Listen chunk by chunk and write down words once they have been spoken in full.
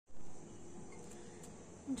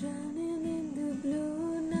Drowning in the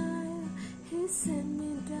blue Nile, he sent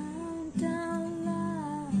me down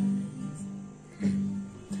lies.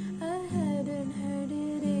 I hadn't heard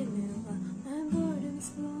it anywhere. My boredom's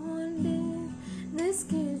blown deep. This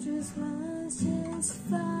cage was just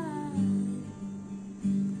fine.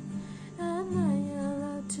 Am I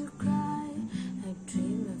allowed to cry? I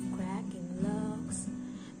dream of cracking locks,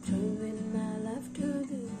 throwing my life to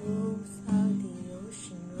the wolves. All the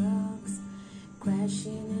ocean rocks,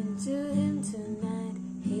 crashing into him tonight.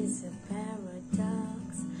 He's a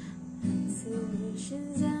paradox.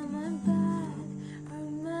 Intuitions, am I bad or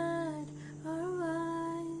mad or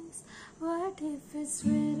wise? What if it's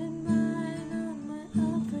written mine on my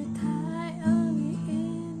upper thigh, only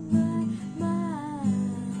in my mind?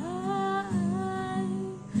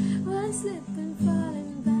 One slip and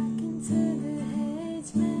falling back into the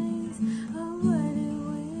hedge maze. Oh, what a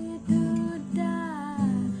way to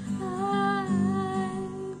die.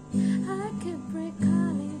 I kept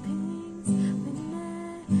recalling things we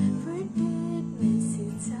never did. Messy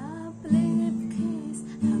top lip kiss,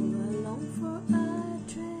 how I long for a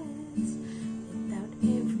dress without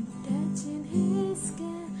ever touching his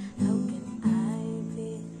skin. How can I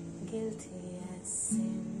be guilty as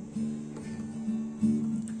sin?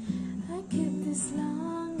 I keep this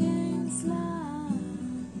longing slung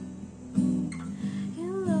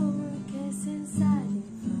in lowercase inside it,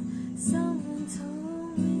 for someone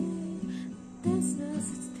told me there's no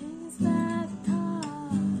such thing as bad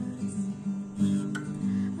thoughts.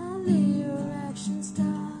 Only your actions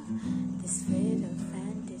talk. These fatal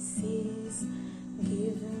fantasies,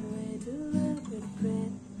 giving way to love with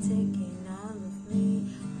breath, taking all of me.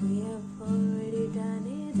 We have already done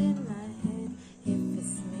it in my head. If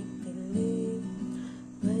it's make-believe,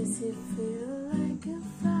 does it feel like a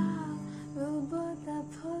vow? We'll both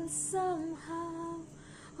uphold somehow.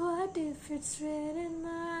 What if it's written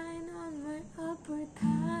mine on my upper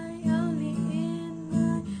thigh, only in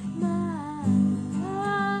my mind?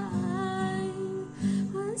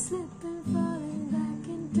 One slip and falling back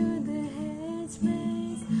into the hedge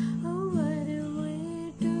maze. Oh, what a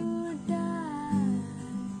way to die.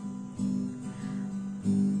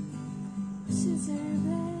 Scissor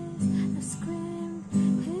base, I screamed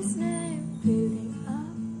his name, building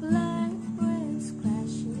up like waves,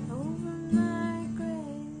 crashing over my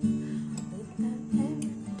grave. Without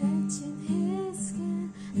ever touching his skin,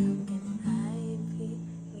 how can I be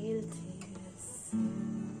guilty of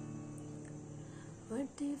sin?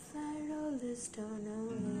 What if I roll the stone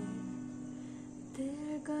away?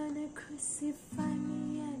 They're gonna crucify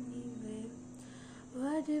me anyway.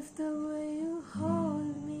 What if the way you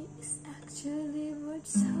hold me is actually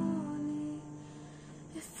what's holy?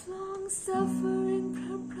 If long-suffering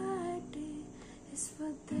propriety is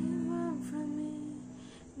what they want from me,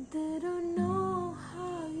 they don't know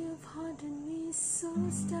how you've haunted me so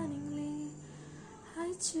stunningly.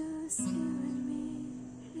 I choose you and me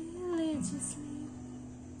religiously.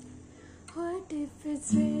 What if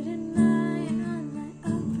it's written